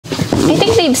I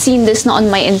think they've seen this na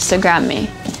on my Instagram eh.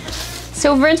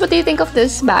 So Verns, what do you think of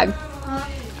this bag?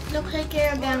 Looks like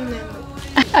you're a gang member.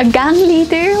 A gang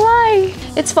leader? Why?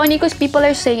 It's funny because people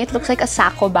are saying it looks like a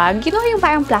sacco bag. You know yung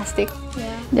parang plastic?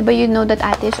 Yeah. Diba you know that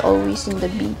ate is always in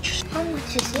the beach? How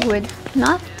much is it? With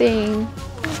nothing.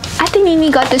 Ate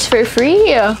Nini got this for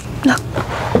free. Look.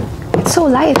 It's so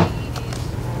light.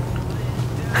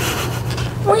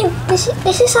 Wait, this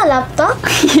is a laptop?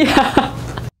 Yeah.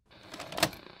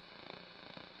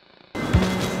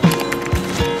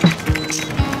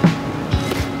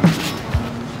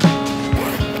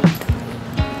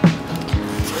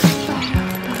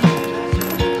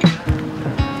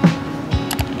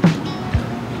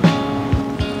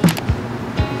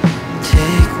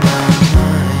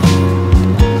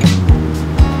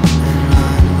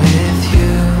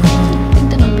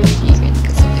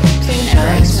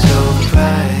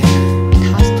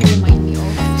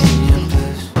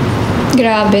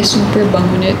 Grabe, super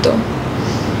bango nito.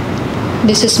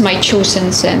 This is my chosen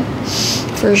scent,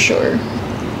 for sure.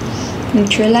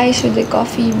 Neutralize with the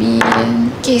coffee bean.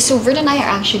 Okay, so Vern and I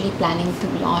are actually planning to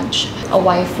launch a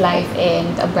wife life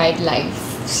and a bride life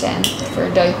scent for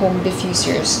the home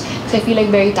diffusers. So I feel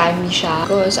like very timely siya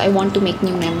because I want to make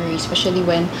new memories, especially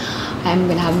when I'm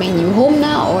gonna have my new home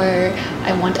na, or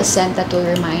I want a scent that will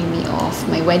remind me of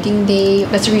my wedding day.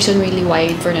 That's the reason really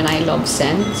why Vern and I love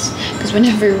scents, because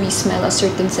whenever we smell a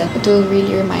certain scent, it will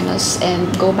really remind us and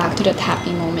go back to that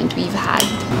happy moment we've had.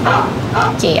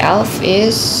 Okay, Alf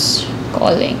is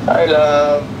calling. Hi,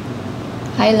 love.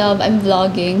 Hi, love. I'm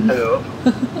vlogging. Hello.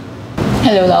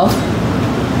 Hello, love.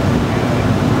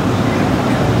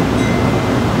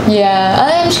 Yeah,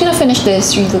 I'm just gonna finish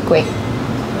this really quick.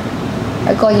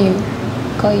 I'll call you.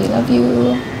 Call you. Love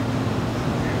you.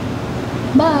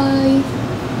 Bye.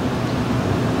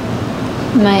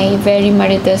 My very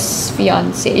maritas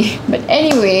fiance. But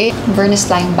anyway, Vern is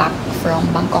flying back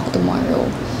from Bangkok tomorrow.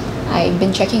 I've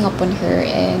been checking up on her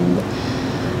and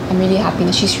I'm really happy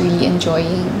that she's really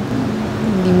enjoying.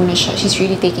 She's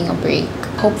really taking a break.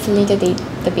 Hopefully today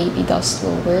the baby does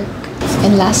slow work.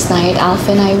 And last night, Alf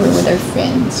and I were with our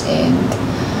friends and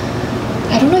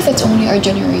I don't know if it's only our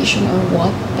generation or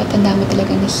what, but ang dami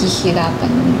talaga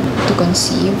nahihirapan to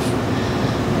conceive.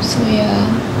 So yeah,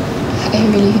 I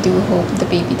really do hope the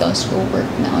baby does will work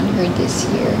now on her this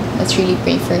year. Let's really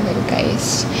pray for her,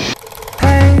 guys.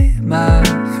 Hey, my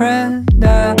friend,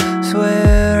 I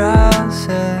swear I'll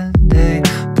send a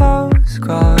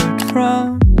postcard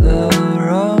from the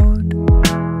road.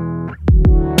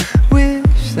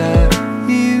 Wish that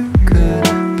you could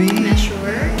be.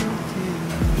 Measure.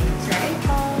 That's right.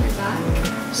 We're back.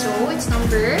 So it's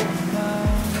number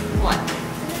what?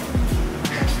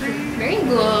 Very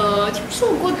good. You're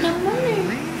so good naman eh.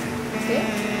 Okay.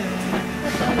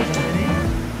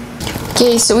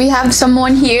 Okay, so we have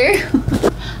someone here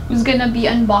who's gonna be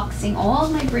unboxing all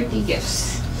my birthday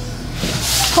gifts.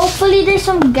 Hopefully there's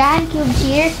some gang cubes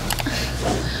here.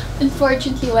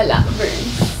 Unfortunately, wala,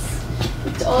 Verns.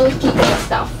 It's all kitchen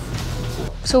stuff.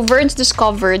 So Verns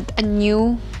discovered a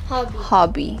new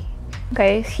hobby.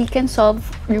 Guys, he can solve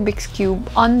Rubik's Cube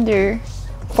under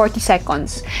 40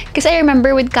 seconds. Because I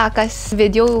remember with Kaka's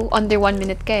video, under 1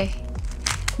 minute ka eh.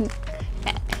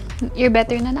 You're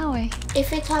better na now eh.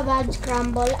 If it's a bad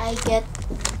scramble, I get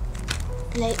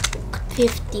like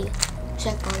 50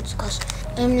 seconds because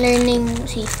I'm learning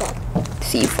CFOP.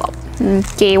 CFOP.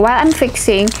 Okay, while I'm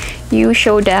fixing, you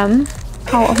show them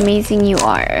how amazing you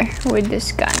are with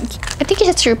this gun. I think you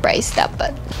should surprise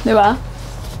dapat. Diba?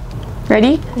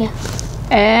 Ready? Yeah.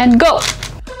 And go!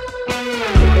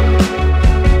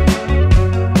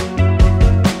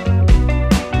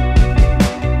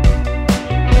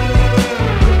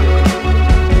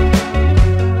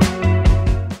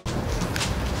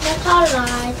 That's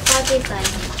alright. 45.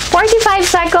 45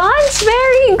 seconds?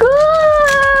 Very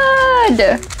good!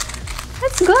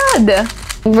 That's good.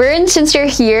 Vern, since you're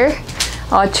here,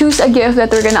 choose a gift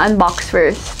that we're gonna unbox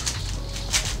first.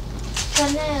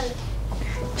 Chanel.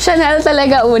 Chanel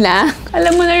talaga una.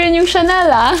 Alam mo na rin yung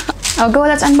Chanel ah. Oh, go,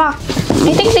 let's unbox.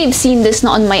 I think they've seen this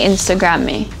na on my Instagram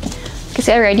eh.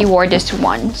 Kasi I already wore this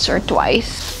once or twice.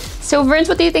 So Verns,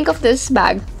 what do you think of this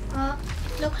bag?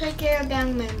 Looks like you're a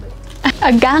gang member.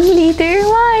 A gang leader?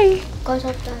 Why? Because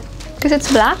of that. Because it's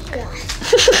black? Yeah.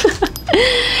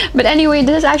 But anyway,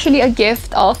 this is actually a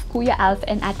gift of Kuya Alf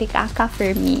and Ate Kaka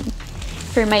for me.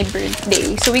 For my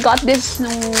birthday. So we got this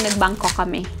nung nag-Bangkok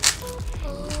kami.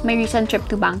 My recent trip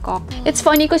to Bangkok. It's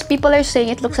funny because people are saying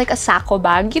it looks like a sacco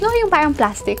bag. You know yung parang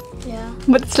plastic? Yeah.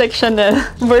 But it's like Chanel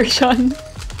version.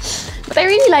 But I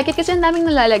really like it kasi ang daming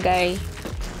nalalagay.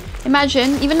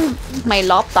 Imagine, even my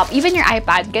laptop, even your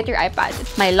iPad, get your iPad.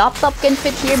 My laptop can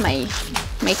fit here, my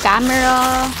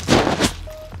camera,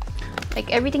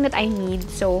 like everything that I need.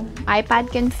 So,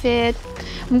 iPad can fit.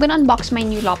 I'm gonna unbox my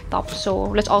new laptop, so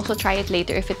let's also try it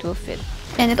later if it will fit.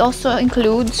 And it also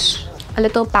includes a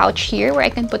little pouch here where I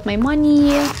can put my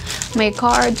money, my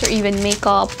cards, or even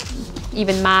makeup,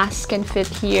 even masks can fit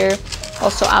here.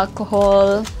 Also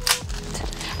alcohol.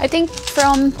 I think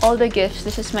from all the gifts,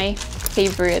 this is my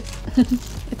favorite.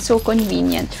 It's so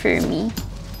convenient for me.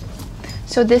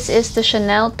 So this is the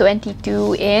Chanel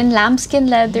 22 in lambskin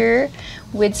leather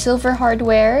with silver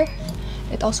hardware.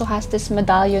 It also has this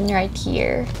medallion right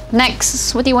here.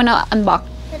 Next, what do you want to unbox?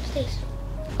 What's this?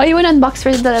 Oh, you want to unbox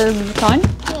first the Louis Vuitton?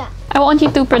 Yeah. I want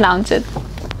you to pronounce it.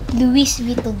 Louis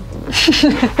Vuitton.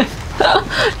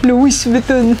 Louis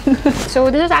Vuitton.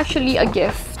 So this is actually a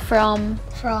gift from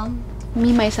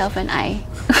me, myself, and I.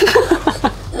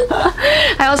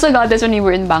 I also got this when we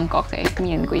were in Bangkok,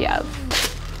 me and Kuya Alf.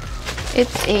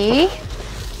 It's a...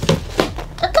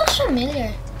 That looks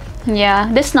familiar.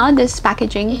 Yeah, this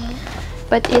packaging. Yeah.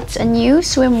 But it's a new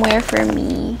swimwear for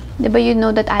me. Diba you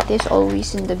know that Ate is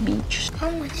always in the beach. How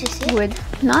much is it? With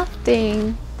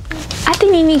nothing.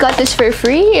 Ate Nini got this for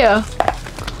free. Meh.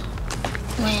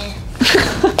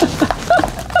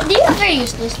 Do you ever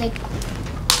use this like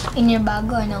in your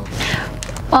bag or no?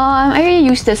 I really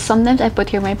use this. Sometimes I put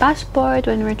here my passport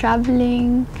when we're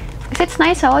traveling. Because it's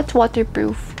nice how it's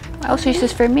waterproof. I also use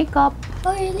this for makeup.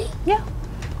 Oh really? Yeah.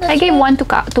 That's I gave one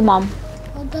to mom.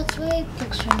 Oh, that's why it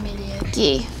looks familiar.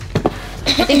 Okay.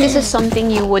 I think this is something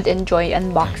you would enjoy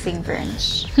unboxing,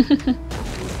 Verns.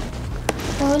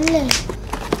 Ole.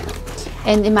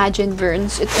 And imagine,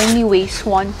 Verns, it only weighs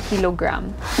 1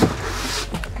 kilogram.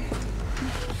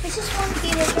 This is 1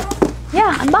 kilogram?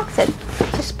 Yeah, unbox it.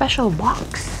 It's a special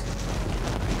box.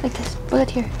 Like this. Put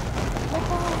it here.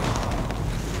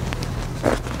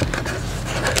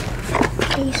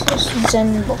 Jesus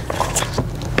Zenbook.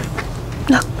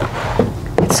 Look.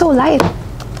 It's so light.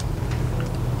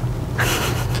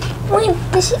 Wait,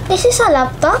 this is a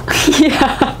laptop?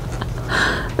 Yeah.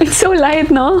 It's so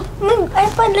light, no? My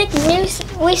iPad like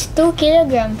weighs 2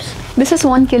 kilograms. This is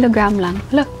 1 kilogram lang.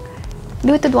 Look.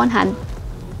 Do it with one hand.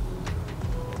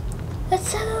 That's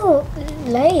so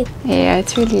light. Yeah,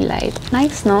 it's really light.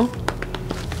 Nice, no?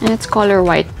 And it's color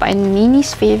white pa. And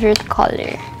Nini's favorite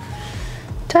color.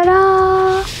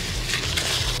 Ta-da!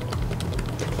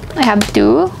 I have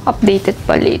to update it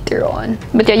pa later on.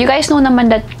 But yeah, you guys know naman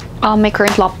that my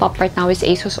current laptop right now is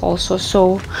Asus also.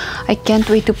 So, I can't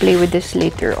wait to play with this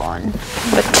later on.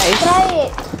 But guys... Try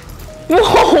it.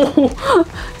 No!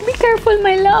 Be careful,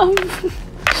 my love!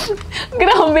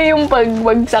 Grabe yung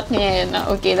pagbagsak niya yun.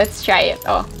 Okay, let's try it.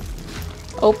 Oh.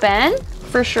 Open.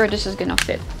 For sure, this is gonna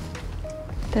fit.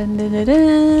 Dun, dun, dun,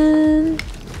 dun.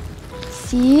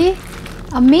 See?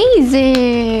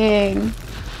 Amazing!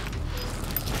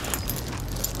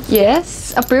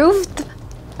 Yes, approved.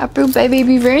 Approved by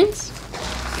Baby Verns.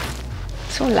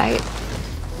 So light.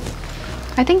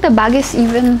 I think the bag is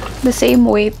even the same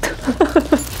weight.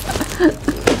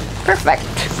 Perfect.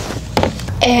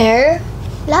 Air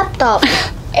laptop.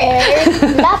 Air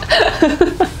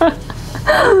laptop.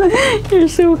 You're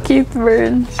so cute,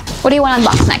 Verns. What do you want to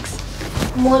unbox next?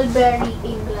 Mulberry,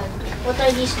 England. What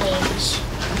are these names?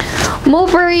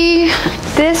 Mulberry.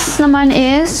 This naman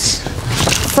is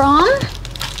from...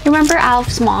 Remember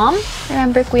Alf's mom?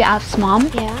 Remember Kuya Alf's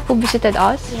mom? Yeah. Who visited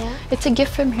us? Yeah. It's a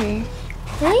gift from her.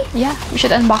 Really? Yeah, we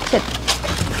should unbox it.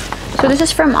 So this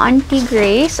is from Auntie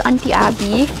Grace, Auntie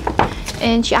Abby.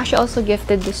 And she actually also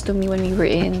gifted this to me when we were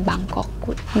in Bangkok.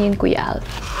 Me and Kuya Alf.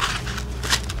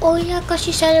 Oh yeah, because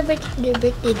she celebrated their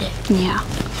birthday there. Yeah.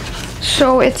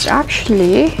 So it's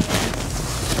actually...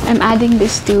 I'm adding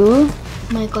this to...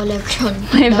 My collection.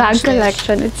 my bag Downstairs.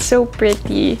 collection. It's so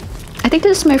pretty. I think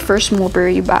this is my first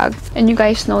Mulberry bag. And you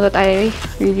guys know that I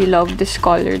really love this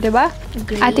color, diba?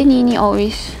 Green. Ate Nini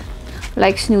always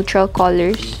likes neutral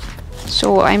colors.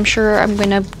 So I'm sure I'm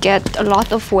gonna get a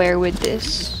lot of wear with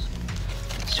this.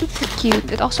 Super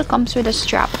cute. It also comes with a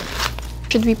strap.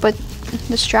 Should we put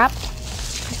the strap?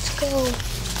 Let's go.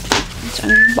 Let's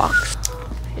unbox.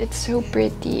 It's so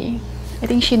pretty. I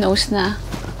think she knows na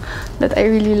that I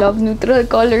really love neutral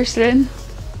colors rin.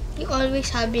 You always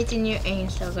have it in your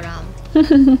Instagram.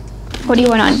 What do you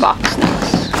want to unbox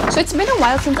next? So it's been a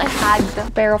while since I had a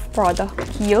pair of Prada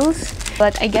heels.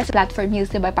 But I guess platform heels,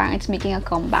 diba, parang it's making a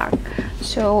comeback.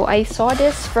 So I saw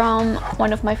this from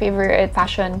one of my favorite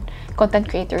fashion content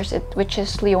creators, which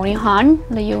is Leonie Han.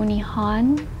 Leonie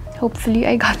Han. Hopefully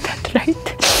I got that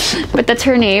right. But that's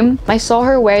her name. I saw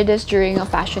her wear this during a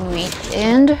fashion week.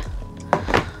 And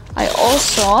I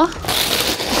also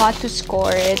got to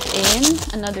score it in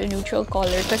another neutral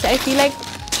color kasi I feel like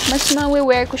mas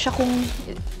ma-wear ko siya kung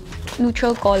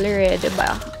neutral color eh,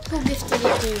 diba? Who gifted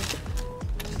it to you?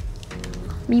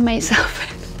 Me, myself.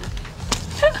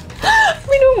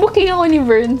 Binubuking ako ni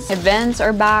Verns. Events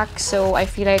are back, so I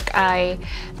feel like I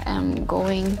am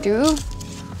going to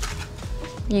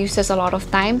use this a lot of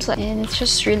times. And it's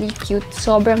just really cute.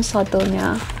 Sobrang subtle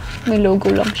niya. May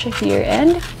logo lang siya here.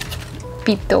 And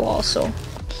peep toe also.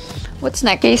 What's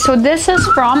next? Okay, so this is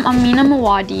from Amina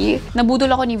Mawadi.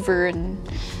 Nabudol ako ni Vern.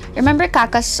 Remember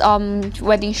Kaka's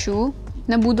wedding shoe?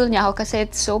 Nabudol niya ako kasi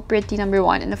it's so pretty, number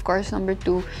one. And of course, number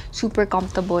two, super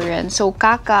comfortable rin. So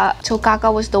Kaka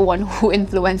was the one who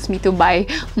influenced me to buy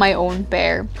my own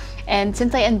pair. And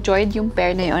since I enjoyed yung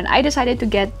pair na yun, I decided to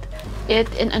get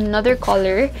it in another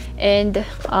color and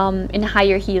in a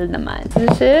higher heel naman.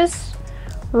 This is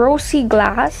Rosy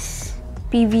Glass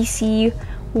PVC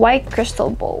White Crystal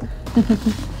Bowl.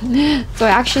 So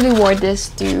I actually wore this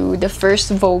to the first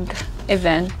Vogue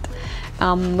event,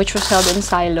 which was held in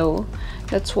Silo.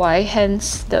 That's why,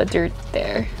 hence the dirt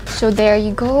there. So there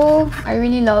you go. I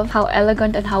really love how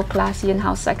elegant and how classy and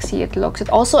how sexy it looks. It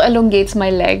also elongates my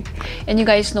leg. And you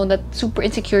guys know that super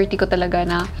insecurity ko talaga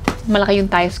na malaki yung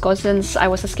thighs ko since I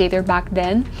was a skater back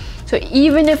then. So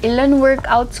even if ilan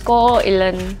workouts ko,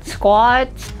 ilan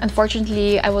squats,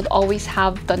 unfortunately, I would always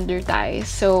have thunder thighs.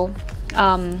 So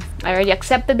I already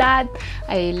accepted that.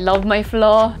 I love my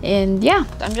flaw. And yeah,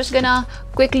 I'm just gonna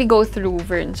quickly go through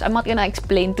Verns. I'm not gonna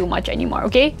explain too much anymore,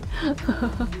 okay?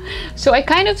 So I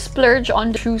kind of splurged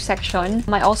on the shoe section.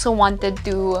 I also wanted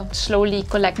to slowly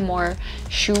collect more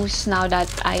shoes now that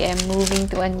I am moving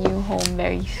to a new home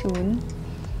very soon.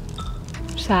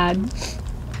 Sad.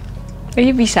 Will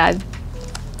you be sad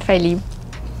if I leave?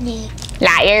 Yeah.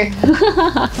 Liar!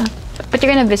 But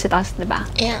you're gonna visit us, diba?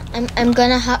 Yeah, I'm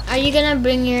gonna have. Are you gonna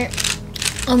bring your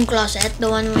closet, the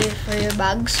one with for your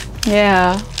bags?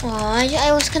 Yeah. Oh,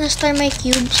 I was gonna store my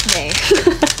cubes there.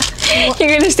 You're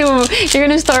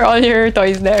gonna store all your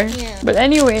toys there. Yeah. But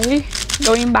anyway,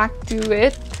 going back to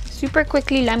it, super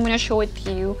quickly, I'm gonna show it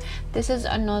to you. This is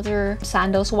another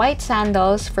sandals, white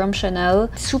sandals from Chanel.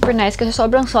 Super nice kasi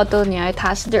sobrang subtle niya. It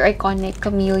has their iconic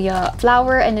camellia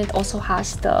flower and it also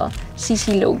has the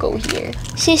CC logo here.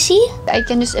 Sissy? I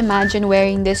can just imagine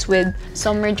wearing this with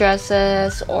summer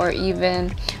dresses or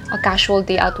even a casual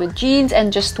day out with jeans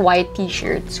and just white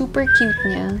t-shirt. Super cute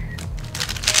niya.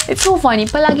 It's so funny.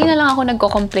 Palagi na lang ako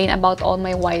nagko-complain about all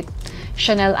my white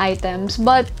Chanel items,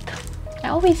 but I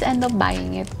always end up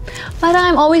buying it. Parang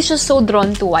I'm always just so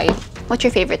drawn to white. What's your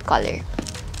favorite color?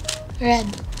 Red.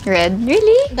 Red?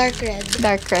 Really? Dark red.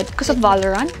 Dark red. Because of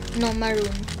Valorant? No, maroon.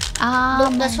 Ah,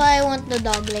 That's why I want the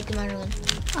dog like maroon.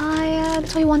 ah, yeah.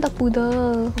 That's why you want a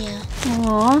poodle. Yeah.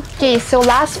 Aww. Okay, so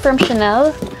last from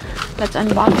Chanel. Let's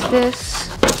unbox this.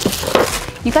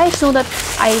 You guys know that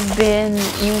I've been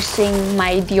using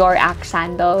my Dior Axe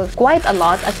sandal quite a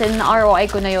lot. As in, ROI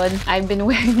ko na yun. I've been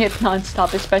wearing it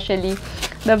non-stop, especially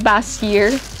the past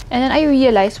year. And then I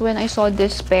realized when I saw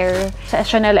this pair sa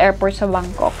Chanel Airport sa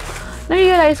Bangkok,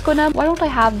 na-realize ko na, why don't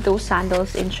I have those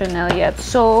sandals in Chanel yet?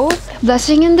 So,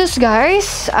 blessing in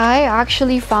disguise, I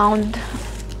actually found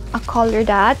a color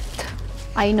that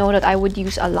I know that I would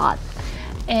use a lot.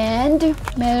 And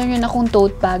meron yun akong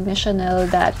tote bag na Chanel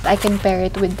that I can pair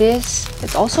it with this.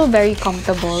 It's also very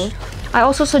comfortable. I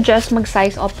also suggest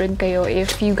mag-size up rin kayo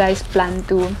if you guys plan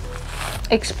to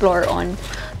explore on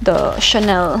the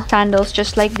Chanel sandals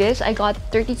just like this. I got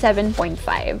 37.5.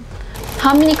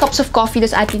 How many cups of coffee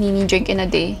does Ate Nini drink in a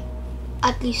day?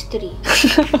 At least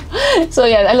 3. So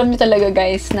yeah, alam niyo talaga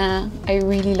guys na I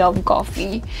really love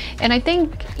coffee. And I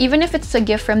think even if it's a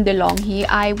gift from DeLonghi,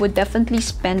 I would definitely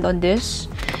spend on this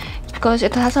because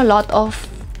it has a lot of,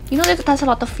 you know that it has a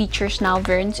lot of features now,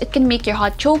 Verns. It can make your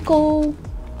hot choco.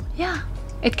 Yeah.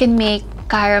 It can make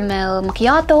caramel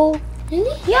macchiato.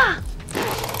 Really? Yeah.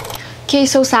 Okay,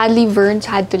 so sadly Verns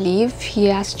had to leave. He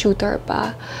has tutor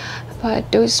pa.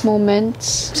 But those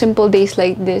moments, simple days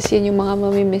like this, yun yung mga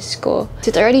mamimiss ko.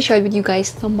 It's already shared with you guys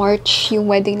na March yung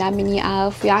wedding namin ni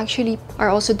Alf. We actually are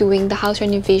also doing the house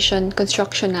renovation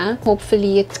construction na.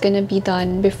 Hopefully, it's gonna be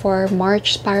done before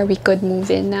March para we could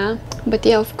move in na. But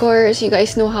yeah, of course, you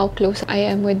guys know how close I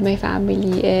am with my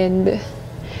family and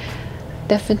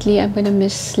definitely I'm gonna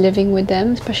miss living with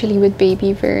them, especially with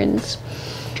baby Verns.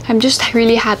 I'm just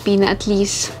really happy na at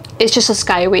least it's just a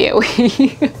skyway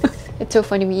away. It's so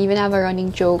funny, we even have a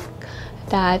running joke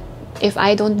that if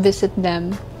I don't visit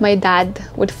them, my dad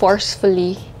would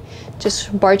forcefully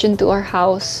just barge into our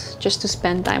house just to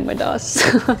spend time with us.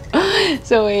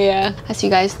 So yeah, as you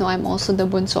guys know, I'm also the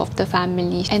bunso of the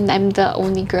family, and I'm the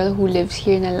only girl who lives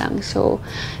here na lang. So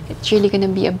it's really gonna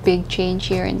be a big change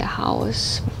here in the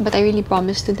house. But I really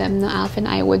promised to them na Alf and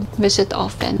I would visit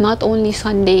often. Not only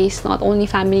Sundays, not only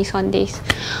family Sundays,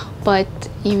 but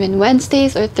even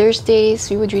Wednesdays or Thursdays,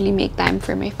 we would really make time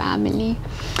for my family.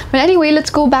 But anyway, let's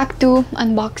go back to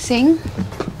unboxing.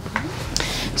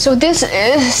 So this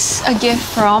is a gift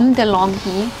from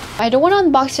DeLonghi. I don't want to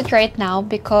unbox it right now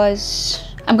because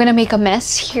I'm gonna make a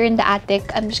mess here in the attic.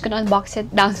 I'm just gonna unbox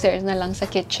it downstairs na lang sa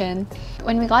kitchen.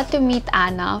 When we got to meet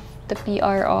Anna, the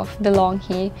PR of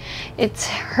DeLonghi, it's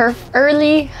her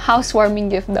early housewarming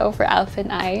gift though for Alf and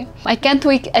I. I can't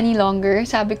wait any longer.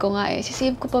 Sabi ko nga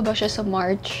sisave ko pa ba siya sa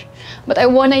March? But I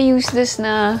wanna use this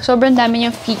na sobrang dami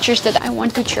niyang features that I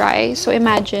want to try. So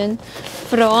imagine,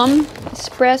 from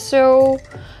espresso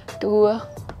to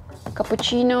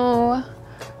cappuccino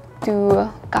to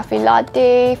cafe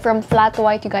latte, from flat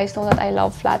white. You guys know that I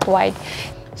love flat white.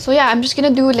 So yeah, I'm just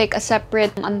gonna do like a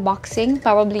separate unboxing,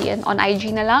 probably on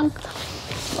IG na lang,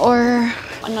 or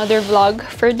another vlog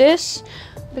for this.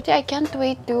 But yeah, I can't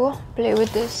wait to play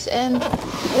with this. And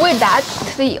with that,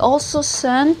 they also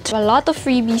sent a lot of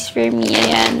freebies for me.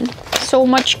 Ayan. So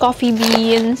much coffee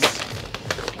beans,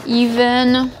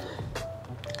 even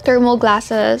thermal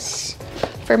glasses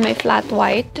for my flat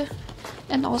white,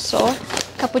 and also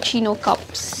cappuccino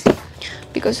cups.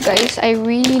 Because guys, I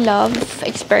really love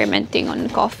experimenting on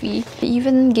coffee. They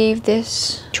even gave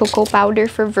this choco powder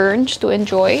for Verns to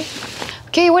enjoy.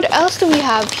 Okay, what else do we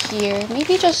have here?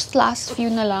 Maybe just last few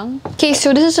na lang. Okay,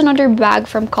 so this is another bag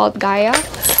from Cult Gaia.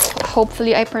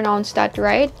 Hopefully I pronounced that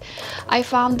right. I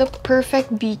found the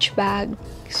perfect beach bag.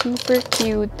 Super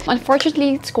cute.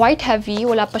 Unfortunately, it's quite heavy.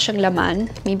 Wala pa siyang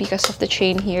laman. Maybe because of the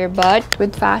chain here. But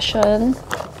with fashion,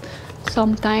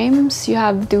 sometimes you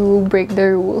have to break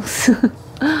the rules.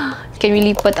 You can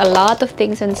really put a lot of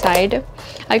things inside.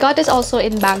 I got this also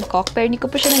in Bangkok, pero hindi ko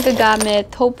pa siya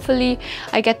nagagamit. Hopefully,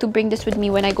 I get to bring this with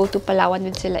me when I go to Palawan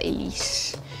with sila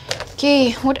Elise.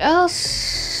 Okay, what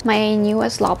else? My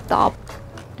newest laptop,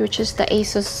 which is the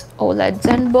Asus OLED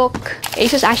ZenBook.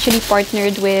 Asus actually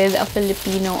partnered with a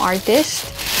Filipino artist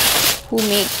who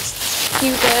makes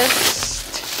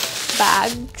cutest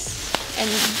bags and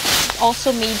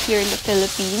also made here in the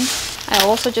Philippines. I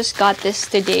also just got this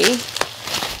today,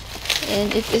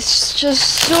 and it is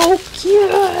just so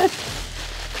cute.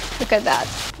 Look at that.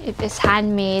 It is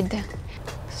handmade.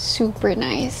 Super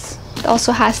nice. It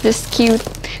also has this cute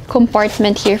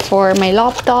compartment here for my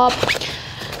laptop.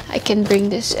 I can bring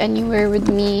this anywhere with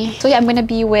me. So yeah, I'm gonna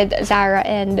be with Zara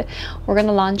and we're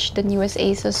gonna launch the newest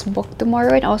Asus book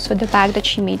tomorrow, and also the bag that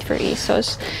she made for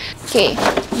Asus. Okay,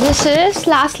 this is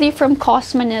lastly from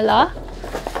COS Manila.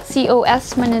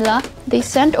 COS Manila. They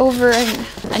sent over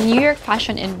a New York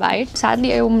fashion invite.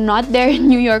 Sadly, I'm not there in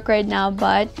New York right now,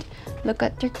 but look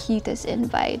at their cutest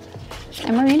invite.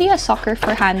 I'm really a sucker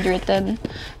for handwritten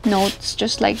notes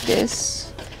just like this.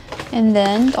 And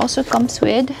then it also comes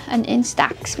with an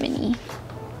Instax mini.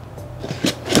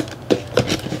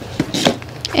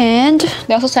 And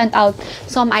they also sent out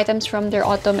some items from their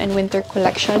autumn and winter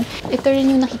collection. Ito rin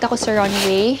yung nakita ko sa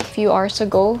runway a few hours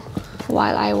ago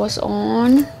while I was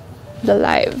on the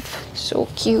live. So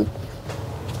cute.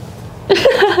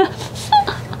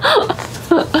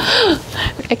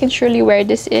 I can surely wear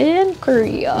this in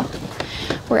Korea.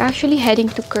 We're actually heading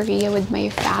to Korea with my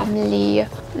family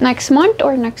next month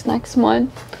or next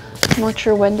month. I'm not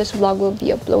sure when this vlog will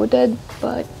be uploaded,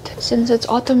 but since it's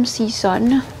autumn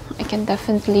season, I can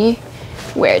definitely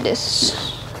wear this.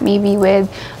 Maybe with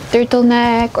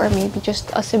turtleneck or maybe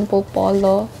just a simple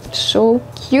polo. So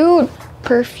cute!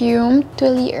 Perfume,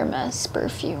 Tulle Hermes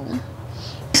perfume.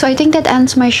 So I think that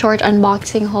ends my short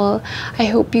unboxing haul. I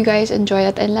hope you guys enjoyed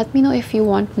it, and let me know if you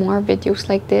want more videos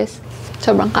like this.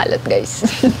 Sobrang kalat, guys.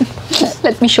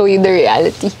 Let me show you the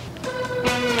reality.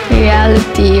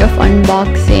 Reality of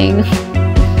unboxing.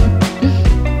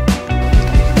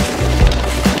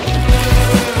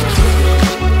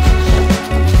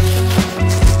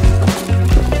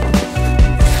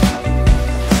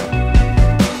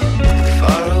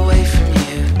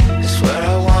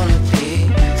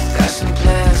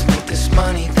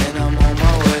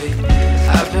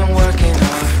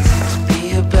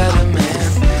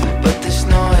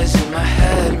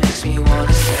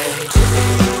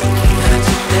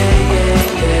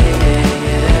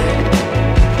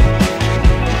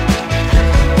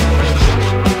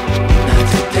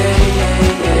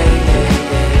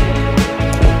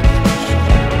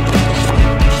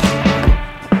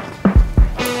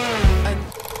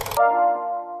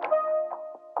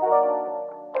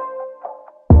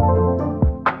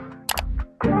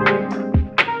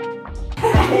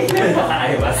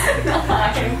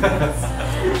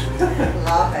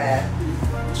 Love it.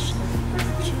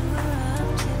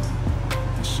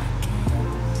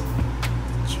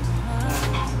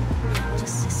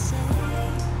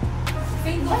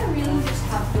 Wait, do I really just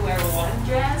have to wear one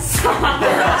dress?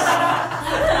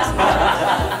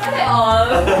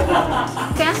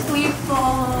 Can't wait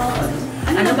for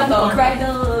ano ba to?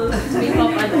 Bridal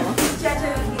makeup ano?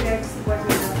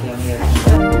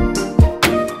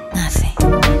 Nothing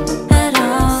at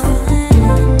all.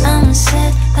 I'm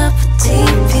set up a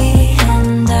TV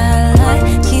and I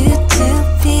like you to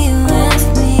be with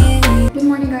me. Good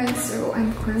morning guys, so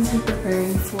I'm currently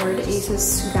preparing for the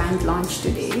Asus grand launch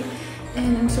today.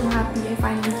 And I'm so happy I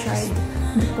finally tried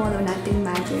the polo natin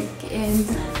magic. And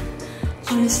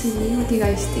honestly, what do you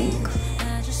guys think?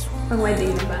 Pang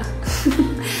wedding na ba?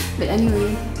 But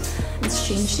anyway, let's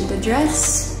change to the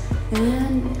dress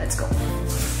and let's go.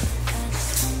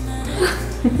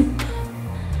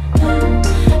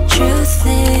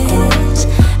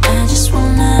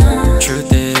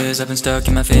 Truth is, I've been stuck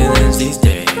in my feelings these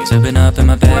days. I've been up in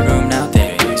my bedroom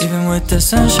nowadays. Even with the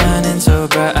sun shining so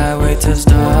bright, I wait till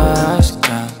stars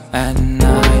come at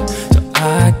night, so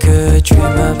I could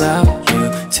dream about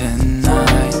you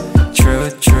tonight.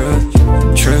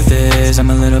 Truth is, I'm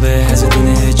a little bit hesitant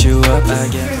to hit you up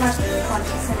again.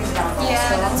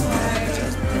 Yeah, that's why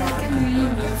I can really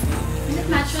move. And it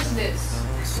matches this.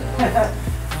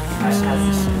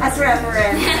 As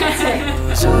reference.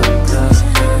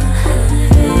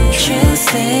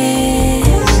 Truth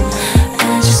is,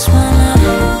 I just wanna.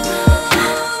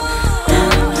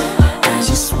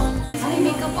 I'm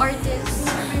makeup artist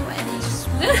for my wedding.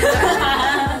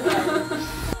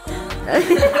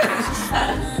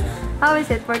 How is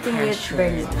it working with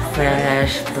Verniece?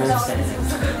 Fresh person.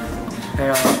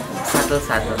 Pero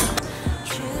subtle.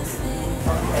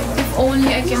 If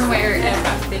only I can wear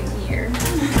everything here.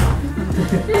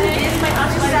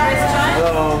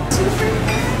 Hello.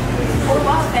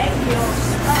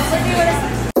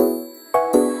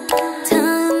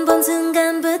 처음 본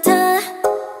순간부터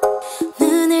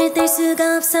눈을 뗄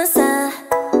수가 없었어.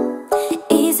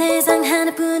 이 세상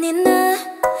하나뿐인 너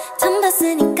처음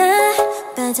봤으니까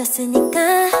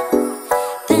빠졌으니까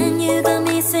Then you got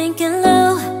me sinking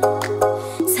low.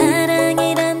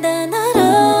 사랑이란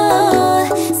단어로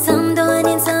섬도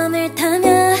아닌 섬을 타며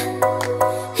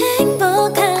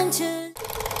행복한 줄.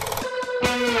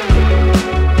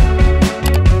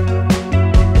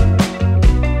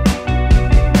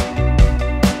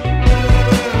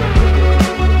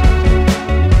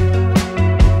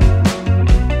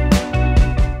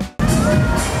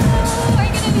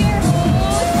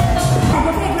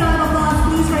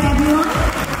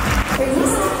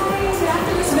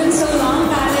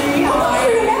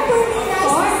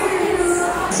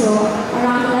 So,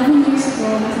 around 11 years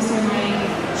ago, my sister and I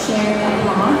shared a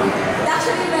vlog. I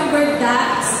actually remembered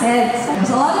that set.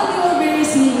 So all of you will be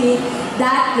receiving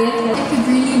that gift. I could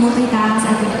really multitask,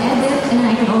 I could edit, and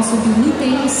I could also do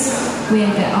meetings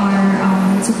with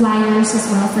our suppliers as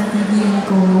well for TV and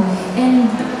Go. And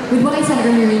with what I said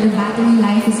earlier, the battery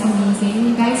life is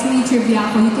amazing. Guys, may trivia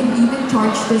ako, you can even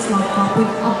charge this laptop with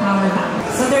a power bank.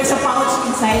 So there's a pouch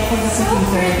inside for the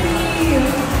computer.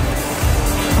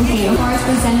 Okay, of course,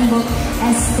 the ZenBook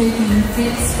S13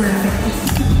 fits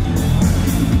perfectly.